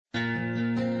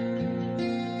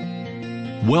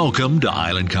Welcome to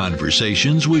Island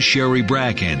Conversations with Sherry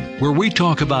Bracken, where we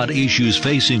talk about issues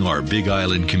facing our Big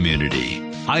Island community.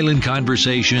 Island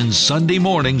Conversations Sunday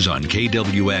mornings on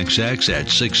KWXX at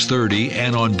 6:30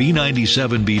 and on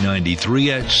B97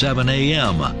 B93 at 7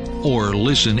 a.m. or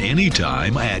listen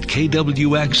anytime at kwxx.com.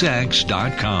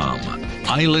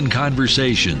 Island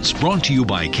Conversations brought to you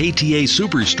by KTA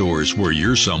Superstores, where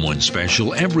you're someone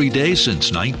special every day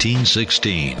since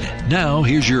 1916. Now,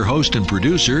 here's your host and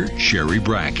producer, Sherry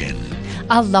Bracken.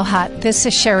 Aloha, this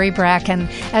is Sherry Bracken.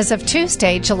 As of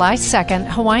Tuesday, July 2nd,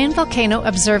 Hawaiian Volcano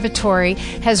Observatory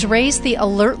has raised the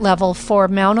alert level for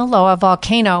Mauna Loa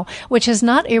volcano, which has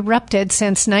not erupted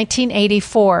since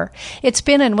 1984. It's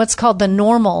been in what's called the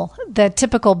normal, the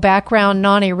typical background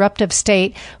non-eruptive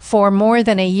state, for more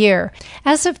than a year.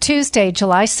 As of Tuesday,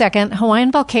 July 2nd,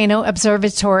 Hawaiian Volcano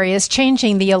Observatory is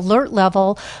changing the alert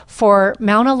level for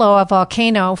Mauna Loa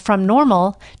volcano from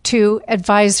normal to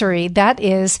advisory. That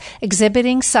is, exhibiting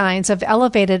signs of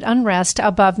elevated unrest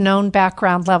above known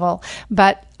background level.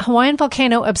 But Hawaiian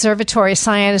Volcano Observatory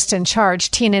scientist in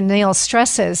charge, Tina Neal,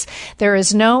 stresses there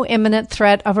is no imminent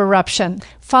threat of eruption.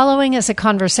 Following is a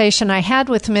conversation I had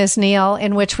with Ms. Neal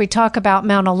in which we talk about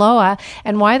Mauna Loa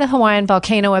and why the Hawaiian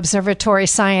Volcano Observatory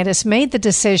scientists made the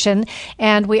decision,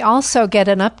 and we also get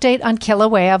an update on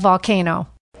Kilauea volcano.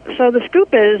 So the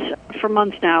scoop is, for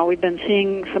months now, we've been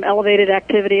seeing some elevated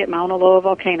activity at Mauna Loa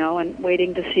volcano and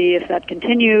waiting to see if that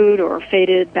continued or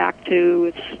faded back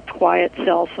to its quiet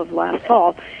self of last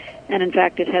fall. And in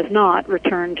fact, it has not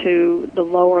returned to the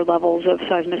lower levels of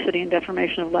seismicity and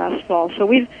deformation of last fall. So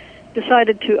we've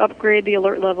decided to upgrade the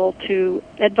alert level to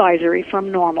advisory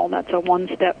from normal. That's a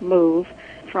one-step move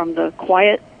from the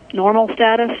quiet normal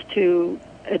status to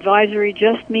advisory,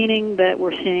 just meaning that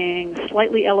we're seeing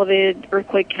slightly elevated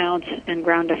earthquake counts and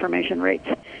ground deformation rates.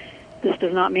 This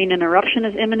does not mean an eruption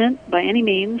is imminent by any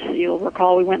means. You'll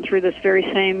recall we went through this very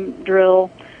same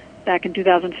drill back in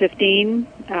 2015.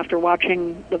 After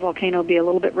watching the volcano be a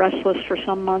little bit restless for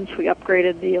some months, we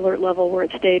upgraded the alert level where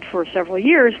it stayed for several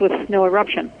years with no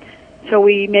eruption. So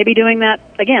we may be doing that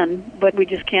again, but we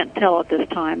just can't tell at this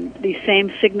time. These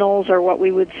same signals are what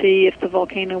we would see if the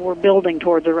volcano were building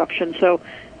towards eruption. So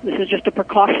this is just a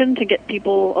precaution to get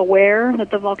people aware that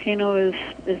the volcano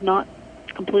is not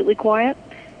completely quiet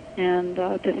and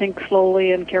to think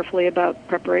slowly and carefully about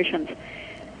preparations.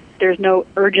 There's no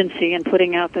urgency in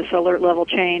putting out this alert level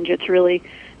change. It's really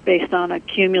based on a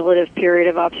cumulative period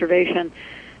of observation.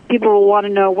 People will want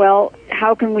to know, well,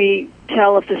 how can we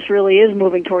tell if this really is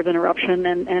moving towards an eruption?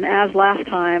 And as last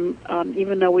time,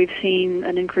 even though we've seen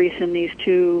an increase in these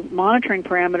two monitoring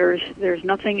parameters, there's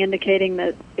nothing indicating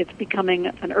that it's becoming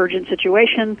an urgent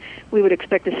situation. We would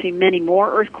expect to see many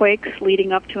more earthquakes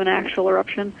leading up to an actual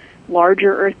eruption,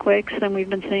 larger earthquakes than we've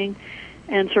been seeing,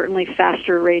 and certainly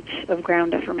faster rates of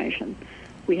ground deformation.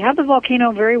 We have the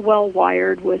volcano very well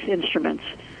wired with instruments.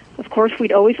 Of course,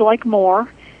 we'd always like more.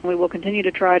 We will continue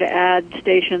to try to add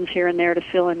stations here and there to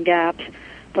fill in gaps,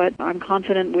 but I'm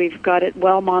confident we've got it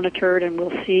well monitored and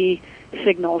we'll see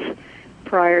signals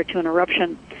prior to an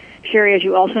eruption. Sherry, as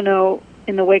you also know,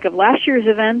 in the wake of last year's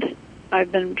event,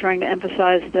 I've been trying to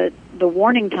emphasize that the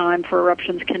warning time for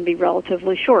eruptions can be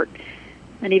relatively short.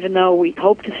 And even though we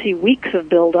hope to see weeks of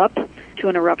buildup to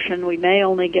an eruption, we may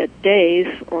only get days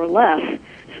or less.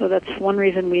 So that's one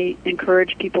reason we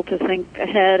encourage people to think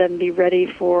ahead and be ready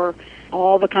for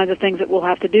all the kinds of things that we'll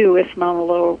have to do if Mauna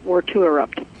Loa were to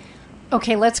erupt.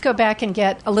 Okay, let's go back and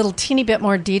get a little teeny bit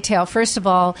more detail. First of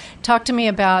all, talk to me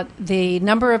about the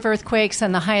number of earthquakes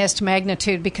and the highest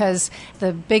magnitude, because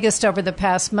the biggest over the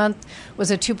past month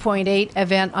was a 2.8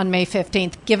 event on May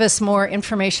 15th. Give us more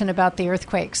information about the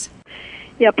earthquakes.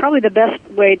 Yeah, probably the best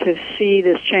way to see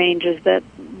this change is that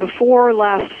before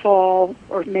last fall,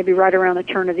 or maybe right around the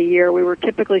turn of the year, we were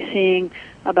typically seeing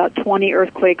about 20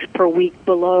 earthquakes per week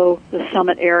below the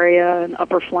summit area and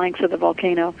upper flanks of the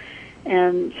volcano.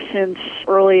 And since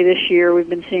early this year, we've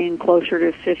been seeing closer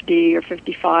to 50 or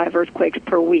 55 earthquakes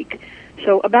per week.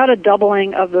 So about a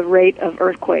doubling of the rate of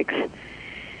earthquakes.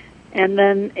 And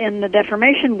then in the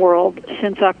deformation world,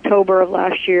 since October of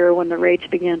last year when the rates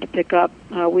began to pick up,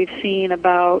 we've seen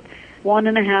about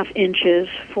 1.5 inches,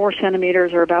 4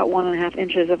 centimeters or about 1.5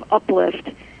 inches of uplift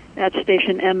at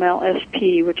station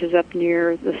MLSP, which is up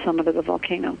near the summit of the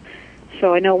volcano.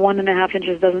 So I know 1.5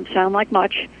 inches doesn't sound like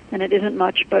much, and it isn't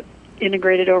much, but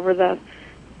integrated over the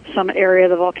summit area of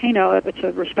the volcano, it's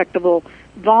a respectable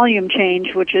volume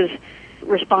change, which is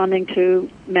responding to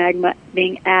magma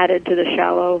being added to the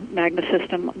shallow magma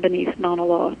system beneath Mauna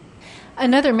Loa.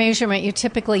 Another measurement you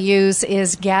typically use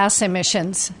is gas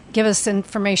emissions. Give us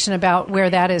information about where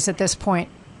that is at this point.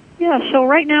 Yeah, so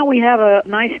right now we have a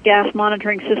nice gas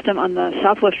monitoring system on the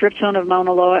southwest rift zone of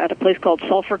Mauna Loa at a place called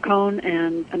Sulphur Cone,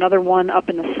 and another one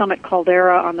up in the summit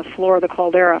caldera on the floor of the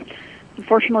caldera.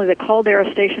 Unfortunately, the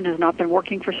caldera station has not been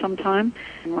working for some time,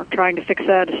 and we're trying to fix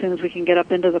that as soon as we can get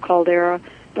up into the caldera.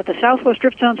 But the southwest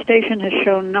rift zone station has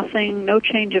shown nothing, no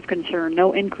change of concern,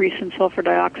 no increase in sulfur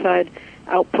dioxide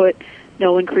output,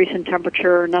 no increase in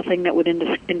temperature, nothing that would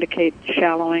indicate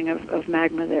shallowing of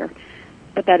magma there.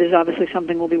 But that is obviously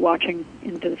something we'll be watching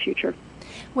into the future.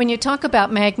 When you talk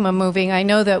about magma moving, I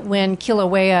know that when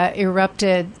Kilauea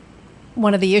erupted,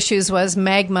 one of the issues was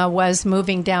magma was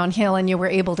moving downhill, and you were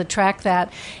able to track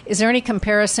that. Is there any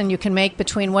comparison you can make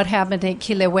between what happened at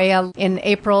Kilauea in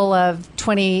April of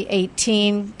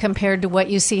 2018 compared to what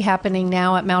you see happening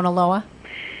now at Mauna Loa?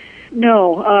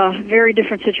 No, very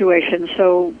different situation.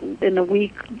 So in the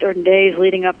week or days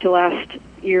leading up to last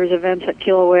year's events at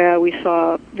Kilauea, we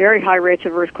saw very high rates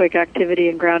of earthquake activity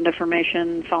and ground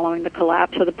deformation following the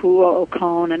collapse of the Pu'u'o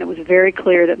cone, and it was very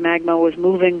clear that magma was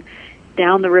moving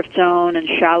down the rift zone and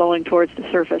shallowing towards the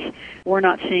surface. We're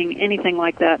not seeing anything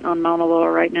like that on Mauna Loa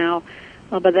right now,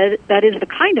 but that is the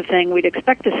kind of thing we'd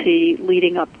expect to see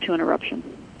leading up to an eruption.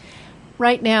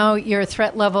 Right now, your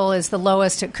threat level is the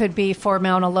lowest it could be for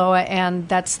Mauna Loa, and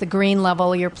that's the green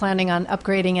level. You're planning on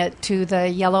upgrading it to the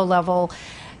yellow level.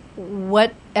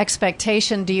 What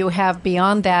expectation do you have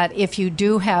beyond that, if you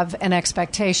do have an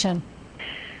expectation?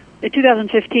 In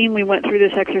 2015, we went through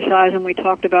this exercise and we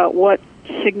talked about what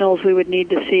signals we would need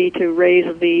to see to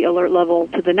raise the alert level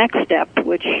to the next step,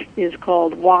 which is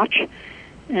called watch,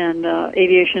 and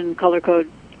aviation color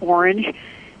code orange.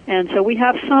 And so we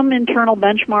have some internal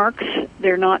benchmarks.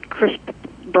 They're not crisp,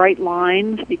 bright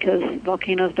lines because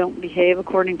volcanoes don't behave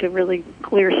according to really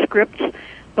clear scripts,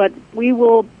 but we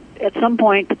will at some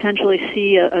point potentially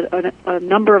see a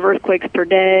number of earthquakes per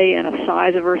day and a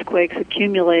size of earthquakes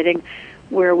accumulating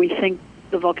where we think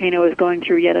the volcano is going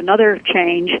through yet another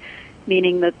change,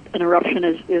 meaning that an eruption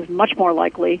is much more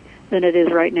likely than it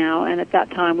is right now, and at that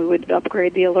time we would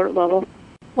upgrade the alert level.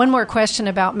 One more question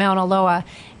about Mauna Loa.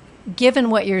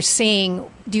 Given what you're seeing,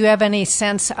 do you have any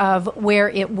sense of where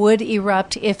it would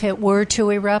erupt if it were to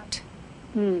erupt?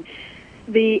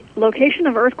 The location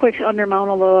of earthquakes under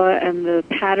Mauna Loa and the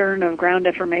pattern of ground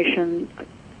deformation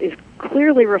is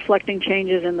clearly reflecting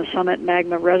changes in the summit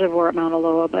magma reservoir at Mauna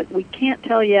Loa, but we can't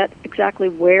tell yet exactly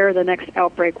where the next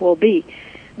outbreak will be.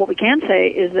 What we can say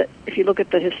is that if you look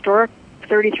at the historic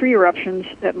 33 eruptions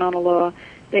at Mauna Loa,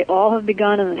 they all have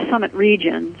begun in the summit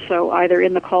region, so either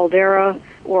in the caldera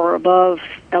or above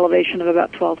elevation of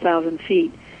about 12,000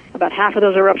 feet. About half of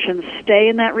those eruptions stay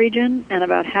in that region, and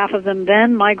about half of them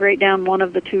then migrate down one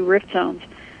of the two rift zones.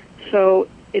 So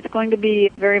it's going to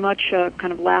be very much a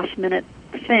kind of last-minute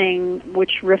thing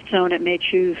which rift zone it may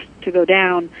choose to go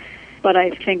down. But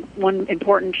I think one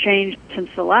important change since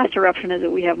the last eruption is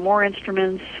that we have more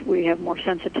instruments, we have more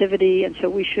sensitivity, and so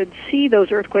we should see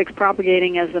those earthquakes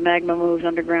propagating as the magma moves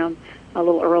underground a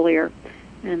little earlier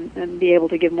and be able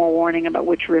to give more warning about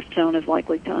which rift zone is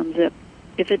likely to unzip.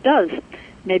 If it does,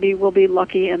 maybe we'll be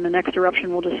lucky and the next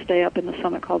eruption will just stay up in the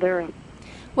summit caldera.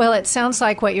 Well, it sounds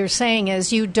like what you're saying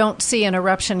is you don't see an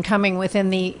eruption coming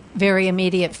within the very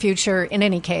immediate future in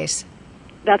any case.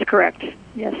 That's correct.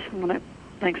 Yes.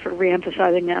 Thanks for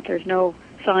reemphasizing that. There's no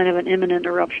sign of an imminent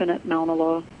eruption at Mauna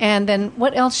Loa. And then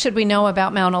what else should we know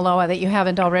about Mauna Loa that you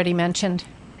haven't already mentioned?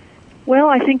 Well,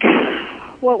 I think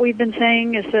what we've been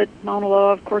saying is that Mauna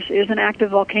Loa, of course, is an active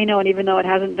volcano, and even though it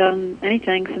hasn't done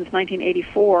anything since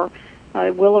 1984,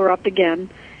 it will erupt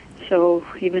again. So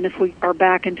even if we are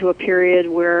back into a period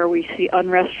where we see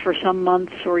unrest for some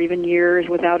months or even years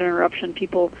without an eruption,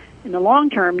 people in the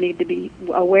long term need to be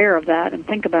aware of that and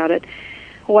think about it.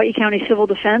 Hawaii County Civil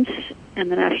Defense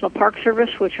and the National Park Service,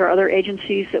 which are other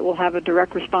agencies that will have a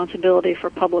direct responsibility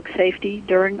for public safety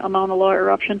during a Mauna Loa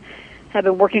eruption, have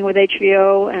been working with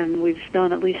HVO, and we've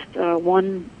done at least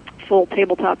one full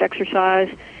tabletop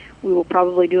exercise. We will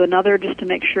probably do another just to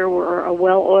make sure we're a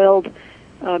well-oiled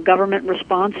government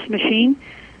response machine.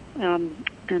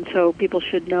 And so people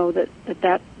should know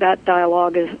that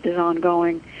dialogue is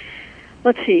ongoing.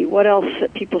 Let's see, what else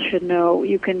that people should know?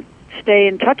 You can stay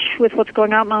in touch with what's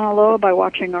going on in Mauna Loa by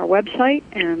watching our website,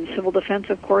 and Civil Defense,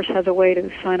 of course, has a way to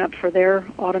sign up for their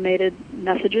automated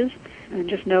messages. And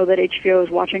just know that HVO is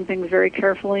watching things very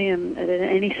carefully, and at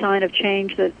any sign of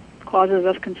change that causes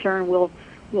us concern, we'll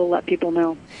let people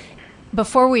know.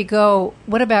 Before we go,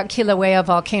 what about Kilauea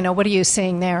volcano? What are you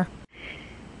seeing there?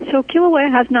 So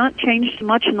Kilauea has not changed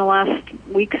much in the last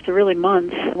weeks to really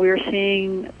months. We're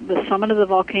seeing the summit of the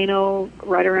volcano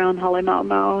right around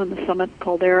Halemaumau and the summit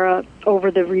caldera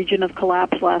over the region of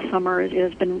collapse last summer. It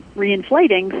has been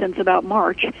reinflating since about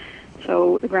March.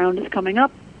 So the ground is coming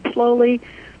up slowly,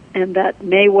 and that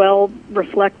may well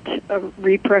reflect a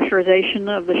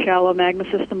repressurization of the shallow magma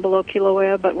system below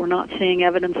Kilauea, but we're not seeing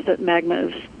evidence that magma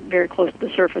is very close to the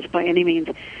surface by any means.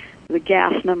 The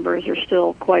gas numbers are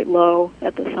still quite low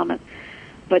at the summit.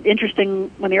 But interesting,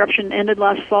 when the eruption ended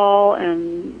last fall,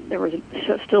 and there was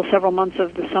still several months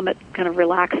of the summit kind of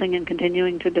relaxing and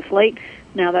continuing to deflate,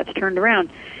 now that's turned around.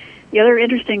 The other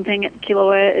interesting thing at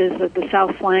Kilauea is that the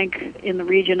south flank in the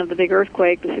region of the big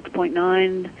earthquake, the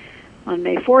 6.9 on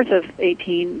May 4th of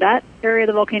 18, that area of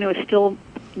the volcano is still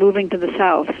moving to the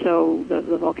south, so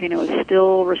the volcano is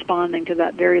still responding to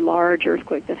that very large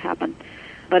earthquake that happened.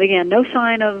 But again, no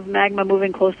sign of magma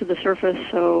moving close to the surface,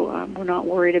 so we're not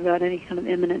worried about any kind of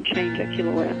imminent change at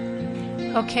Kilauea.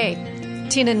 Okay.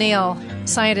 Tina Neal,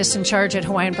 scientist in charge at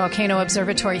Hawaiian Volcano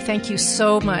Observatory, thank you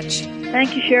so much.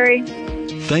 Thank you, Sherry.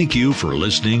 Thank you for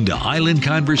listening to Island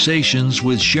Conversations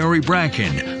with Sherry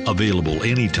Bracken, available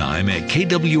anytime at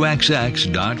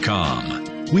kwxx.com.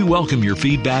 We welcome your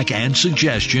feedback and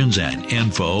suggestions at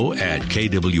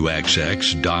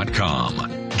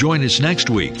info@kwxx.com. Join us next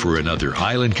week for another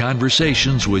Island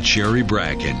Conversations with Sherry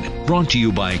Bracken, brought to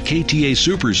you by KTA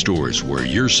Superstores, where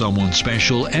you're someone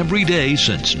special every day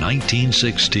since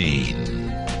 1916.